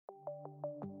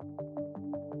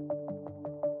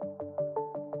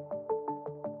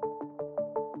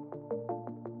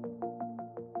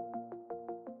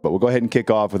But we'll go ahead and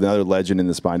kick off with another legend in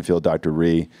the spine field, Dr.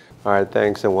 Rhee. All right,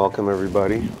 thanks and welcome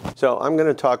everybody. So I'm going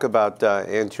to talk about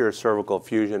anterior cervical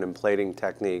fusion and plating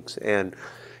techniques. And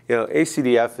you know,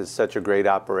 ACDF is such a great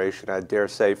operation. I dare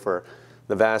say for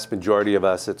the vast majority of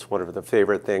us, it's one of the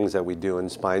favorite things that we do in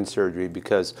spine surgery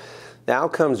because the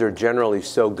outcomes are generally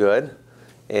so good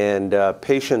and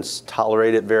patients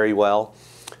tolerate it very well.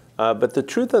 But the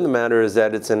truth of the matter is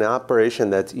that it's an operation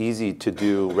that's easy to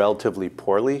do relatively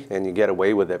poorly, and you get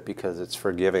away with it because it's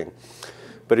forgiving.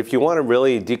 But if you want to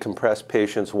really decompress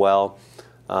patients well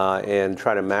and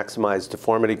try to maximize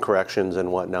deformity corrections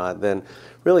and whatnot, then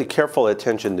really careful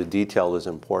attention to detail is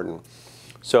important.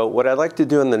 So what I'd like to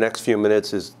do in the next few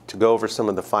minutes is to go over some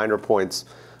of the finer points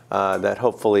that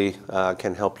hopefully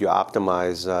can help you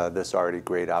optimize this already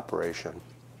great operation.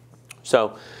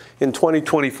 So in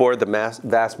 2024, the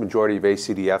vast majority of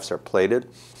ACDFs are plated,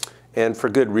 and for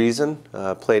good reason.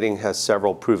 Plating has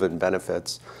several proven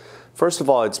benefits. First of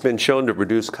all, it's been shown to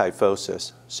reduce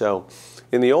kyphosis. So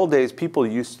in the old days, people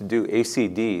used to do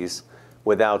ACDs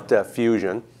without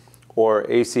fusion, or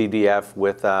ACDF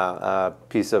with a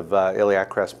piece of iliac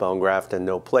crest bone graft and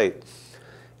no plate.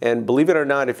 And believe it or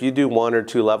not, if you do 1 or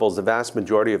 2 levels, the vast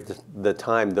majority of the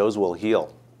time, those will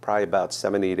heal. Probably about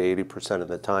 70 to 80% of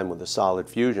the time with a solid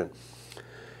fusion.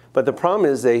 But the problem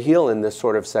is they heal in this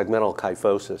sort of segmental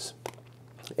kyphosis.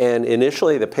 And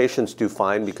initially the patients do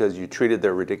fine because you treated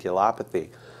their radiculopathy.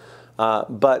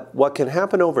 But what can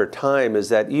happen over time is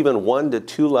that even 1 to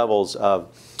 2 levels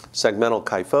of segmental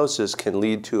kyphosis can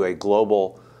lead to a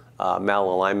global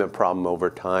malalignment problem over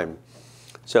time.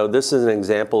 So this is an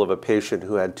example of a patient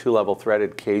who had 2-level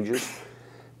threaded cages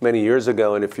many years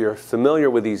ago, and if you're familiar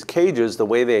with these cages, the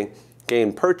way they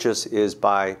gain purchase is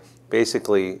by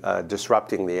basically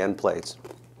disrupting the end plates.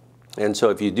 And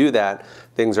so if you do that,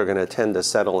 things are going to tend to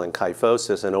settle in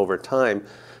kyphosis, and over time,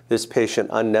 this patient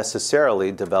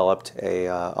unnecessarily developed a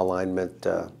alignment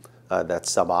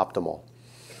that's suboptimal.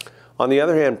 On the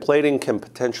other hand, plating can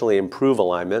potentially improve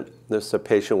alignment. This is a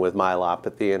patient with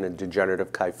myelopathy and a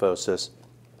degenerative kyphosis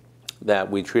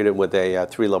that we treated with a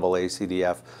 3-level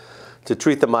ACDF to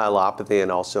treat the myelopathy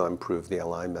and also improve the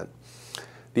alignment.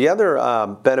 The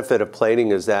other benefit of plating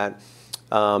is that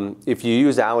if you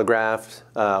use allograft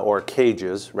or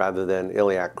cages rather than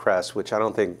iliac crest, which I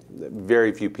don't think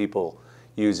very few people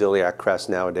use iliac crest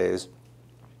nowadays,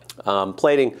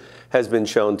 plating has been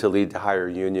shown to lead to higher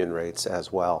union rates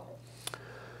as well.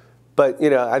 But you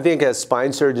know, I think as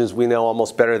spine surgeons, we know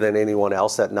almost better than anyone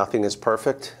else that nothing is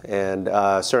perfect, and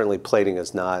certainly plating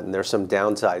is not, and there's some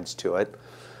downsides to it.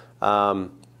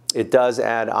 It does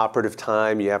add operative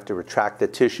time. You have to retract the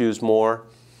tissues more.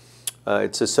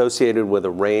 It's associated with a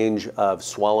range of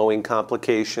swallowing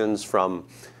complications from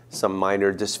some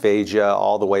minor dysphagia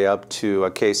all the way up to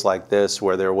a case like this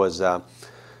where there was a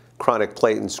chronic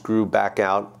plate and screw back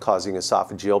out causing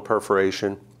esophageal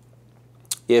perforation.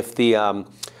 If the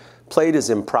plate is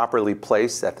improperly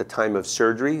placed at the time of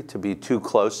surgery to be too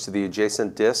close to the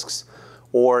adjacent discs,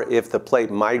 or if the plate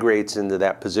migrates into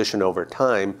that position over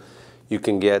time, you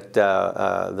can get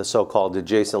the so-called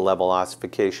adjacent level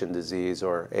ossification disease,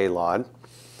 or ALOD.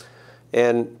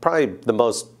 And probably the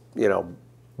most,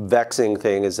 vexing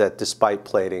thing is that despite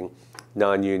plating,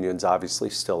 non-unions obviously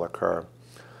still occur.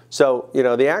 So,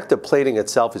 the act of plating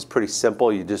itself is pretty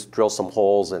simple. You just drill some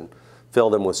holes and fill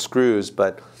them with screws.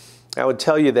 But I would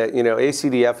tell you that,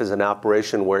 ACDF is an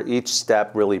operation where each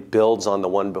step really builds on the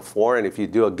one before. And if you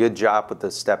do a good job with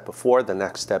the step before, the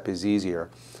next step is easier.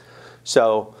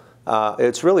 So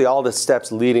it's really all the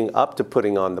steps leading up to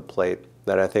putting on the plate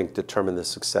that I think determine the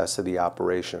success of the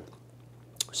operation.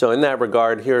 So in that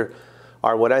regard, here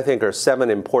are what I think are 7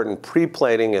 important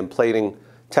pre-plating and plating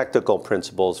technical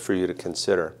principles for you to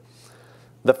consider.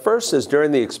 The first is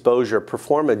during the exposure,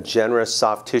 perform a generous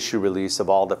soft tissue release of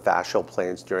all the fascial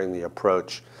planes during the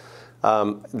approach.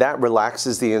 That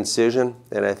relaxes the incision,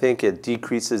 and I think it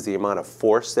decreases the amount of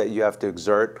force that you have to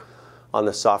exert on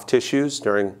the soft tissues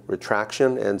during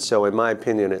retraction, and so in my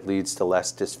opinion, it leads to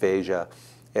less dysphagia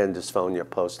and dysphonia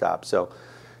post-op. So,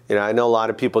 I know a lot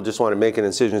of people just want to make an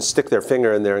incision, stick their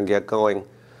finger in there and get going,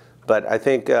 but I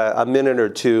think a minute or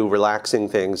two relaxing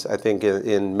things, I think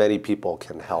in many people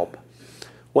can help.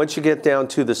 Once you get down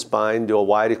to the spine, do a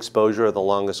wide exposure of the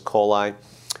longus colli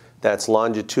that's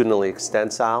longitudinally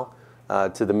extensile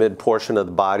to the mid portion of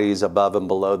the bodies above and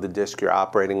below the disc you're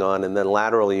operating on, and then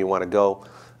laterally you want to go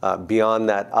beyond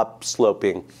that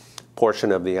upsloping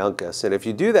portion of the uncus. And if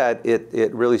you do that,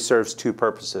 it really serves 2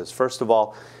 purposes. First of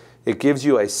all, it gives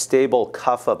you a stable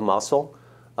cuff of muscle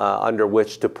under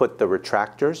which to put the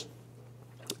retractors.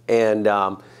 And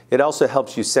It also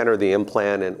helps you center the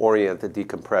implant and orient the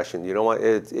decompression. You don't want,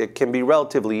 it can be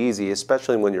relatively easy,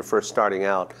 especially when you're first starting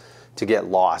out, to get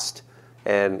lost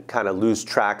and kind of lose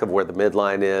track of where the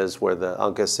midline is, where the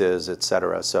uncus is, et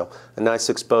cetera. So a nice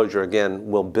exposure, again,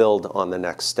 will build on the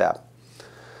next step.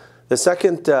 The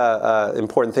second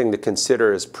important thing to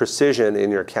consider is precision in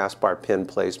your cast bar pin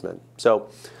placement. So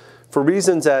for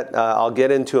reasons that I'll get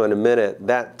into in a minute,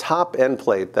 that top end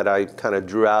plate that I kind of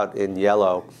drew out in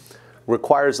yellow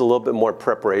requires a little bit more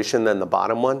preparation than the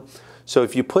bottom one. So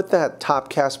if you put that top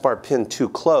cast bar pin too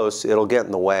close, it'll get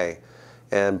in the way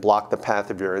and block the path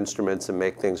of your instruments and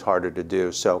make things harder to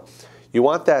do. So you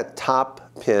want that top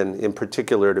pin in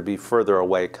particular to be further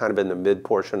away, kind of in the mid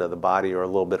portion of the body or a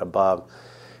little bit above.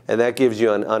 And that gives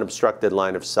you an unobstructed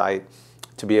line of sight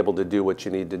to be able to do what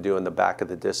you need to do in the back of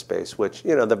the disc space, which,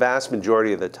 you know, the vast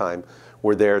majority of the time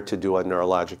we're there to do a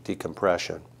neurologic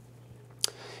decompression.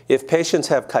 If patients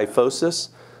have kyphosis,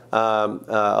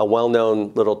 a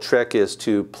well-known little trick is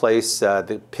to place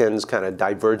the pins kind of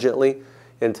divergently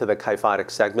into the kyphotic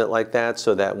segment like that,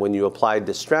 so that when you apply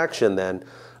distraction, then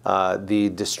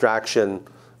the distraction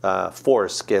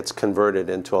force gets converted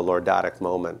into a lordotic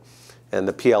moment. And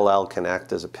the PLL can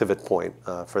act as a pivot point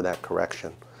for that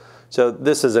correction. So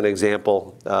this is an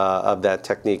example of that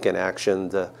technique in action.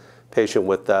 The patient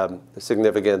with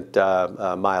significant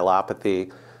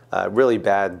myelopathy, really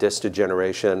bad disc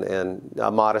degeneration, and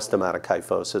a modest amount of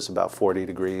kyphosis, about 40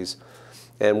 degrees.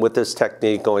 And with this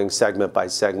technique, going segment by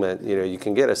segment, you know, you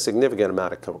can get a significant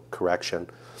amount of correction.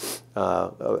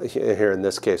 Here in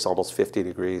this case, almost 50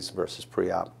 degrees versus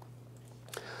pre-op.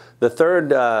 The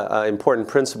third important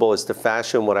principle is to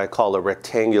fashion what I call a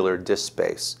rectangular disc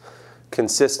space,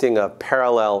 consisting of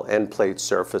parallel end plate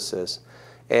surfaces.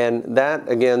 And that,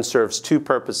 again, serves two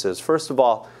purposes. First of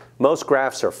all, most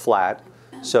grafts are flat.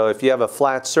 So if you have a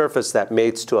flat surface that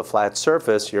mates to a flat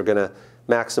surface, you're going to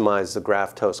maximize the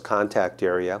graft-host contact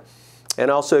area. And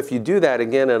also, if you do that,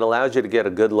 again, it allows you to get a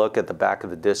good look at the back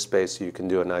of the disc space so you can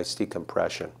do a nice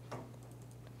decompression.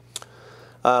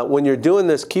 When you're doing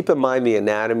this, keep in mind the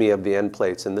anatomy of the end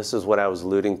plates, and this is what I was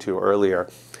alluding to earlier,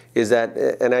 is that,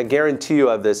 and I guarantee you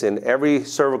of this, in every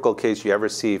cervical case you ever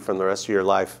see from the rest of your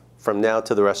life, from now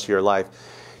to the rest of your life,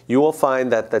 you will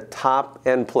find that the top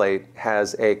end plate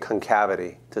has a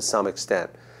concavity to some extent.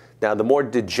 Now, the more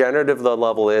degenerative the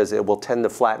level is, it will tend to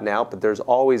flatten out, but there's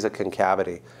always a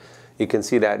concavity. You can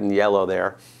see that in yellow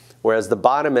there, whereas the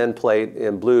bottom end plate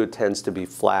in blue tends to be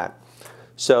flat.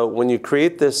 So when you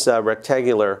create this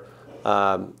rectangular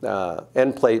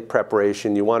end plate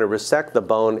preparation, you want to resect the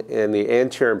bone in the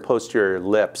anterior and posterior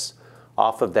lips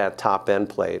off of that top end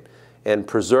plate and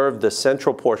preserve the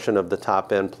central portion of the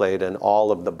top end plate and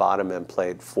all of the bottom end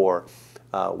plate for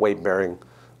weight bearing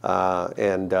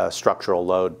and structural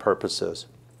load purposes.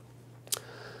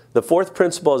 The fourth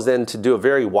principle is then to do a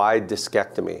very wide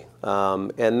discectomy,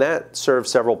 and that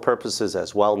serves several purposes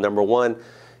as well. Number one,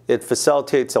 it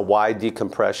facilitates a wide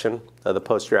decompression of the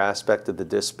posterior aspect of the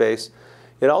disc space.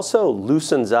 It also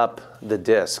loosens up the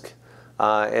disc.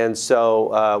 And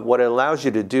so what it allows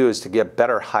you to do is to get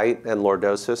better height and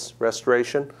lordosis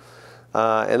restoration.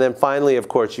 And then finally, of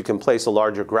course, you can place a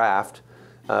larger graft,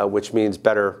 which means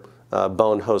better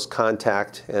bone-host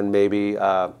contact and maybe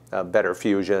better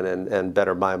fusion and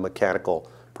better biomechanical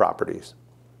properties.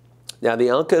 Now, the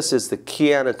uncus is the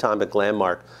key anatomic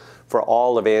landmark for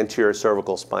all of anterior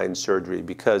cervical spine surgery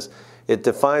because it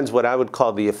defines what I would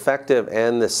call the effective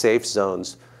and the safe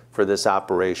zones for this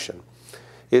operation.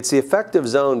 It's the effective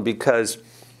zone because,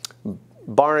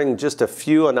 barring just a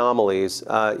few anomalies,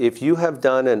 if you have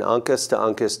done an uncus to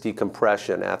uncus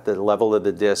decompression at the level of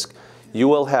the disc, you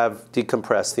will have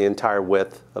decompressed the entire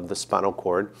width of the spinal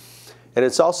cord. And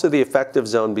it's also the effective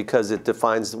zone because it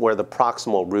defines where the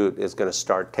proximal root is going to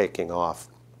start taking off.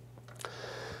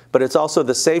 But it's also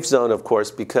the safe zone, of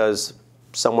course, because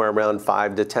somewhere around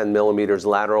 5 to 10 millimeters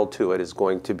lateral to it is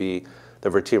going to be the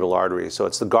vertebral artery. So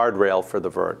it's the guardrail for the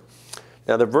vert.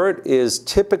 Now, the vert is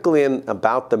typically in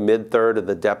about the mid-third of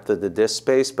the depth of the disc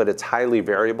space, but it's highly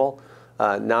variable,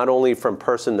 not only from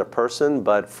person to person,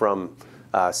 but from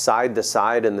side to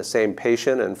side in the same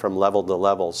patient and from level to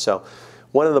level. So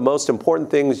one of the most important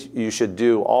things you should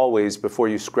do always before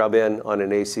you scrub in on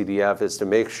an ACDF is to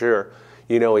make sure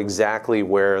you know exactly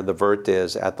where the vert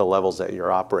is at the levels that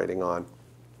you're operating on.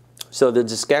 So the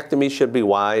discectomy should be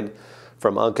wide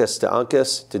from uncus to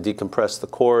decompress the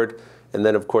cord. And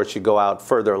then, of course, you go out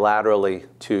further laterally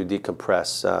to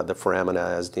decompress the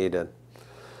foramina as needed.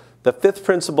 The fifth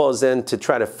principle is then to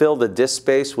try to fill the disc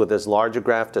space with as large a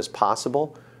graft as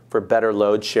possible for better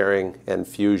load sharing and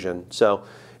fusion. So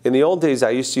In the old days,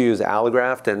 I used to use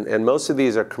allograft, and most of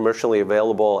these are commercially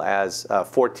available as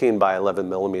 14 by 11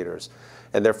 millimeters.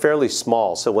 And they're fairly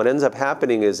small. So what ends up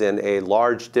happening is in a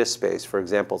large disc space, for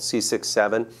example,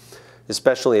 C6-7,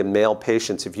 especially in male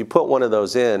patients, if you put one of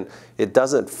those in, it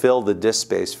doesn't fill the disc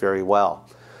space very well.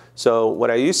 So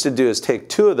what I used to do is take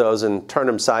 2 of those and turn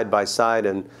them side by side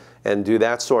and do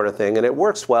that sort of thing. And it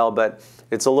works well, but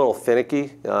it's a little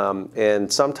finicky.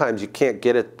 And sometimes you can't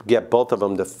get both of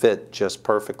them to fit just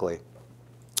perfectly.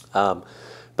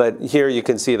 But here you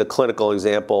can see the clinical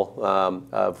example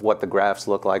of what the grafts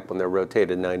look like when they're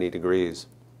rotated 90 degrees.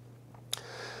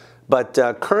 But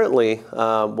currently,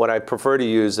 what I prefer to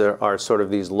use are sort of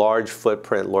these large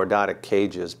footprint lordotic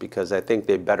cages because I think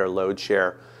they better load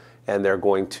share and they're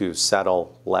going to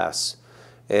settle less.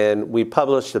 And we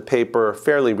published a paper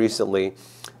fairly recently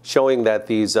showing that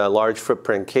these large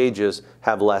footprint cages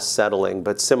have less settling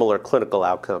but similar clinical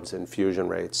outcomes in fusion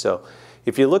rates. So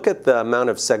if you look at the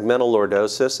amount of segmental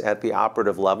lordosis at the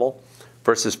operative level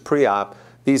versus pre-op,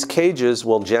 these cages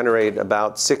will generate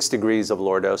about 6 degrees of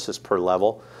lordosis per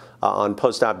level on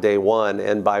post-op day 1,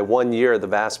 and by 1 year, the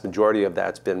vast majority of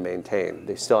that's been maintained.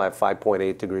 They still have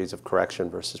 5.8 degrees of correction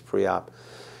versus pre-op.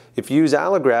 If you use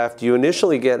allograft, you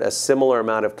initially get a similar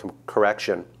amount of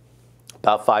correction,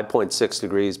 about 5.6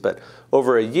 degrees, but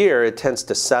over a year, it tends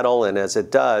to settle, and as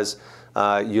it does,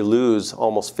 you lose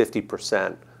almost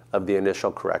 50% of the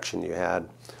initial correction you had.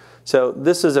 So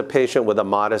this is a patient with a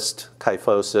modest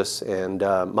kyphosis and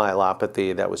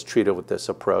myelopathy that was treated with this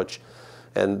approach.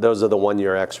 And those are the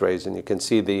 1-year x-rays, and you can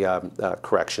see the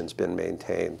correction's been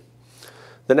maintained.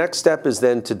 The next step is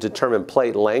then to determine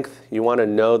plate length. You want to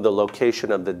know the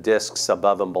location of the discs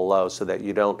above and below so that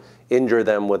you don't injure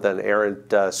them with an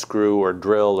errant screw or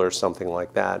drill or something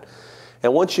like that.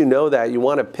 And once you know that, you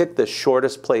want to pick the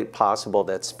shortest plate possible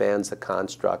that spans the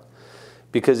construct.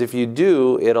 Because if you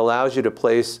do, it allows you to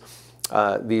place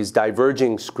these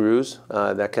diverging screws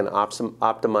that can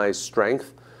optimize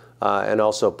strength and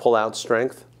also pull out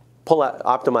strength,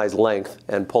 optimize length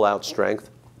and pull out strength.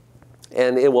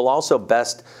 And it will also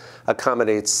best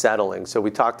accommodate settling. So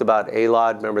we talked about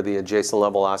ALOD, remember the adjacent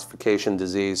level ossification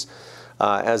disease.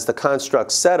 As the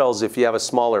construct settles, if you have a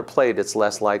smaller plate, it's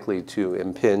less likely to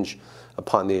impinge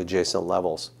upon the adjacent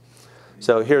levels.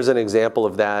 So here's an example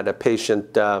of that, a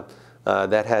patient that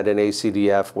had an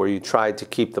ACDF where you tried to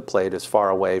keep the plate as far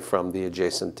away from the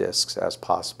adjacent discs as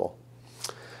possible.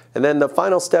 And then the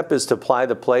final step is to apply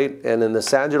the plate, and in the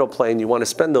sagittal plane, you want to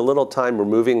spend a little time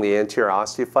removing the anterior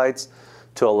osteophytes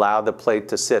to allow the plate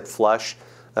to sit flush.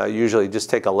 Usually just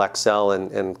take a Lexel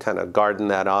and kind of garden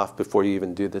that off before you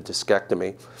even do the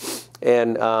discectomy.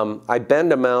 And I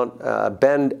bend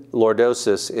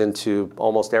lordosis into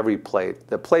almost every plate.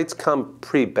 The plates come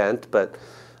pre-bent, but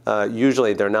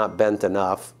usually they're not bent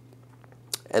enough.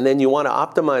 And then you want to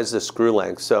optimize the screw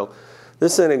length. So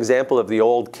this is an example of the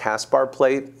old Caspar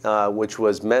plate, which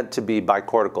was meant to be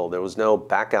bicortical. There was no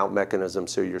back-out mechanism,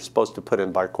 so you're supposed to put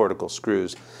in bicortical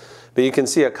screws. But you can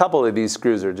see a couple of these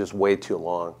screws are just way too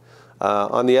long.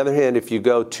 On the other hand, if you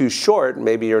go too short,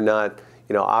 maybe you're not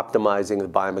optimizing the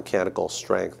biomechanical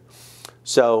strength.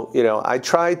 So I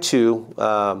try to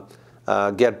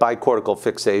get bicortical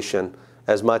fixation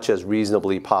as much as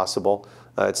reasonably possible.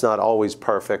 It's not always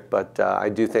perfect, but I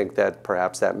do think that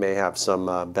perhaps that may have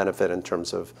some benefit in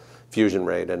terms of fusion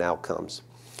rate and outcomes.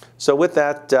 So with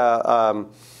that,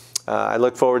 I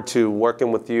look forward to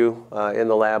working with you in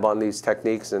the lab on these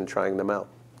techniques and trying them out.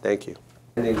 Thank you.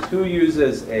 And then who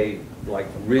uses a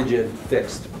rigid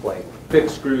fixed plate?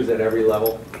 Fixed screws at every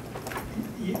level?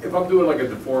 If I'm doing like a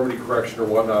deformity correction or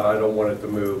whatnot, I don't want it to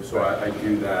move, so I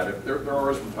do that. If there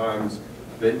are some times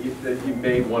that you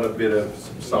may want a bit of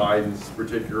subsidence,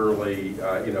 particularly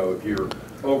if you're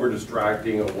over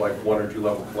distracting of like 1 or 2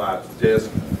 level collapsed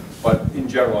disc. But in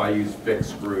general, I use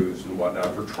fixed screws and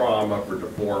whatnot for trauma, for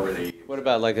deformity. What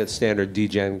about like a standard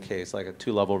degen case, like a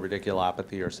 2-level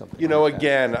radiculopathy or something?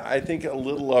 Again, I think a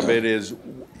little of it is,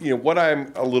 what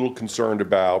I'm a little concerned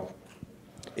about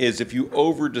is if you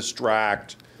over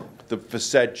distract the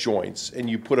facet joints and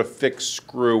you put a fixed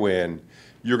screw in,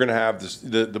 you're going to have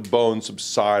the bone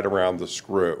subside around the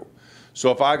screw.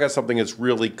 So if I got something that's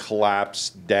really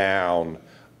collapsed down,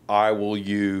 I will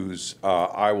use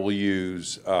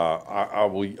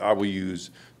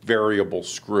variable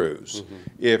screws. Mm-hmm.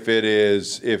 If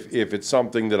it's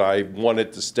something that I want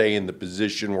it to stay in the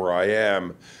position where I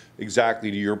am,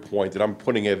 exactly to your point, that I'm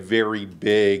putting a very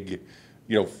big,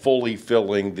 fully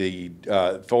filling the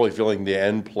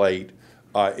end plate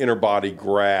interbody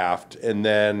graft, and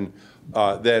then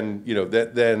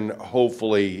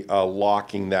hopefully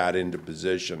locking that into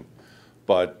position.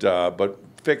 But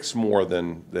fixed more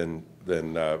than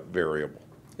variable.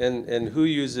 And who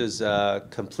uses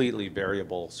completely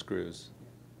variable screws?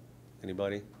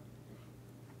 Anybody?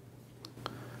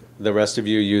 The rest of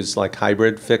you use like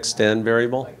hybrid, fixed and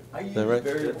variable? I use right?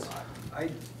 variable.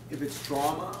 If it's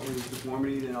trauma or it's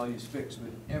deformity, then I'll use fixed,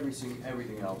 but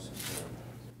everything else is variable.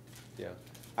 Yeah.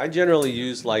 I generally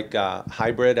use like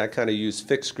hybrid. I kind of use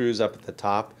fixed screws up at the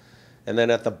top. And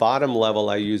then at the bottom level,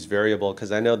 I use variable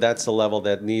because I know that's the level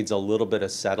that needs a little bit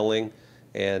of settling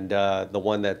and the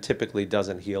one that typically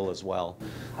doesn't heal as well.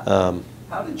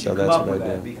 How did you so come that's up what with I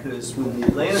that? do. Because when the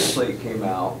Atlantis plate came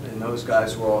out, and those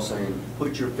guys were all saying,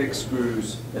 put your fixed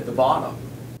screws at the bottom.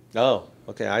 Oh,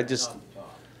 okay.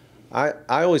 I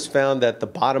always found that the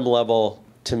bottom level,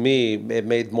 to me, it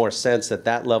made more sense that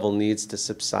that level needs to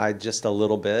subside just a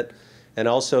little bit. And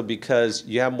also because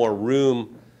you have more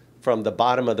room from the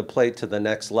bottom of the plate to the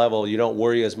next level, you don't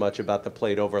worry as much about the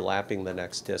plate overlapping the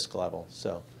next disc level.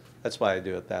 So that's why I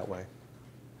do it that way.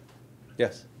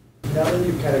 Yes? Now that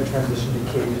you've kind of transitioned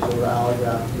to cages or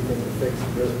allograft, do you think the fixed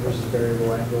versus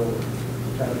variable angle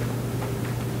kind of,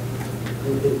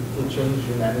 it changed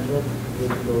your management, the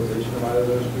utilization of either of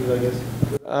those screws, I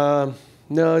guess?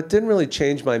 No, it didn't really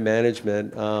change my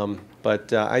management,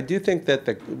 but I do think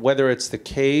that whether it's the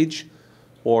cage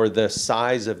or the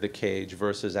size of the cage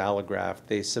versus allograft,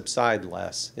 they subside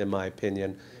less, in my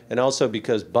opinion. And also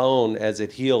because bone, as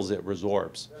it heals, it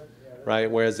resorbs, right?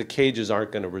 Whereas the cages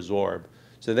aren't going to resorb.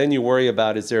 So then you worry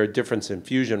about, is there a difference in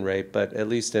fusion rate? But at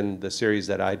least in the series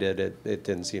that I did, it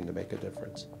didn't seem to make a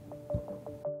difference.